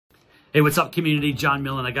Hey, what's up, community? John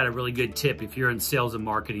Millen. I got a really good tip. If you're in sales and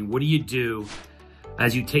marketing, what do you do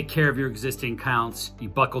as you take care of your existing accounts? You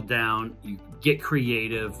buckle down, you get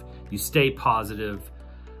creative, you stay positive.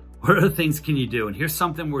 What other things can you do? And here's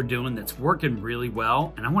something we're doing that's working really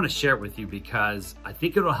well. And I want to share it with you because I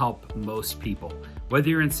think it'll help most people, whether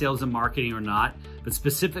you're in sales and marketing or not, but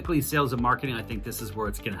specifically sales and marketing, I think this is where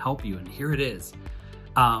it's going to help you. And here it is.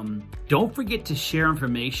 Don't forget to share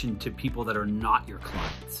information to people that are not your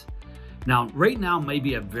clients. Now, right now may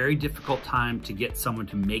be a very difficult time to get someone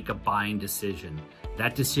to make a buying decision.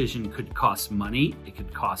 That decision could cost money, it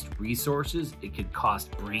could cost resources, it could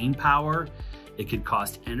cost brain power, it could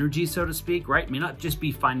cost energy, so to speak, right? It may not just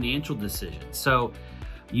be financial decisions. So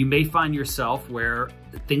you may find yourself where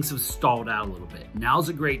things have stalled out a little bit. Now's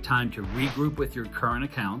a great time to regroup with your current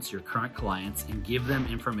accounts, your current clients, and give them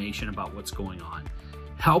information about what's going on.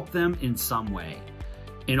 Help them in some way.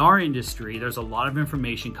 In our industry, there's a lot of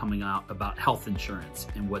information coming out about health insurance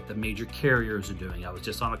and what the major carriers are doing. I was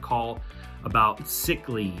just on a call about sick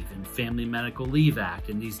leave and Family Medical Leave Act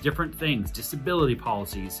and these different things, disability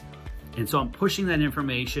policies. And so I'm pushing that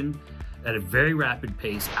information at a very rapid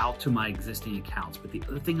pace out to my existing accounts. But the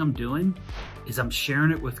other thing I'm doing is I'm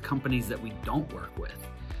sharing it with companies that we don't work with.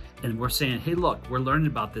 And we're saying, hey, look, we're learning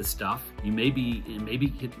about this stuff. It may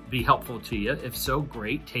be helpful to you. If so,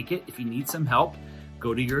 great, take it. If you need some help,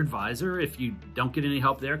 go to your advisor. If you don't get any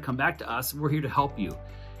help there, come back to us. We're here to help you.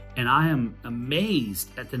 And I am amazed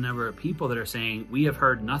at the number of people that are saying, we have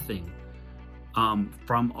heard nothing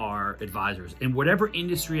from our advisors in whatever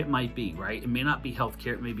industry it might be, right? It may not be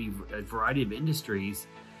healthcare, it may be a variety of industries.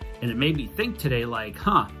 And it made me think today, like,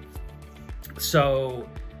 so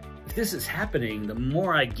if this is happening, the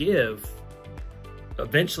more I give,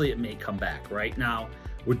 eventually it may come back, right? Now,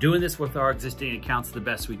 we're doing this with our existing accounts the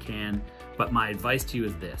best we can, but my advice to you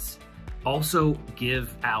is this. Also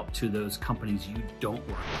give out to those companies you don't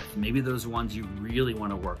work with, maybe those ones you really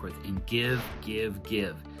want to work with, and give.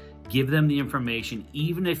 Give them the information,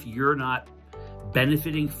 even if you're not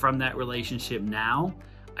benefiting from that relationship now.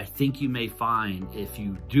 I think you may find if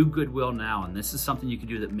you do goodwill now, and this is something you can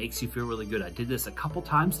do that makes you feel really good. I did this a couple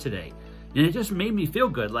times today, and it just made me feel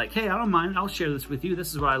good. Like, hey, I don't mind, I'll share this with you.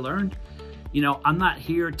 This is what I learned. You know, I'm not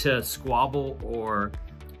here to squabble or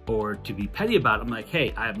to be petty about it. I'm like,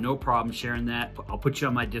 hey, I have no problem sharing that. I'll put you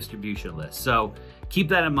on my distribution list. So keep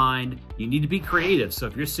that in mind. You need to be creative. So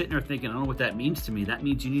if you're sitting there thinking, I don't know what that means to me, that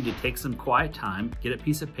means you need to take some quiet time, get a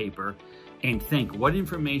piece of paper, and think, what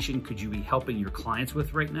information could you be helping your clients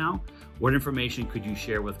with right now? What information could you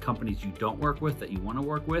share with companies you don't work with that you want to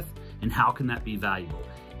work with? And how can that be valuable?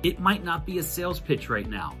 It might not be a sales pitch right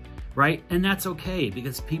now, right? And that's okay,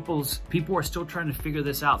 because people are still trying to figure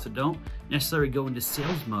this out. So don't necessarily go into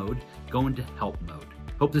sales mode, go into help mode.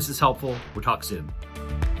 Hope this is helpful. We'll talk soon.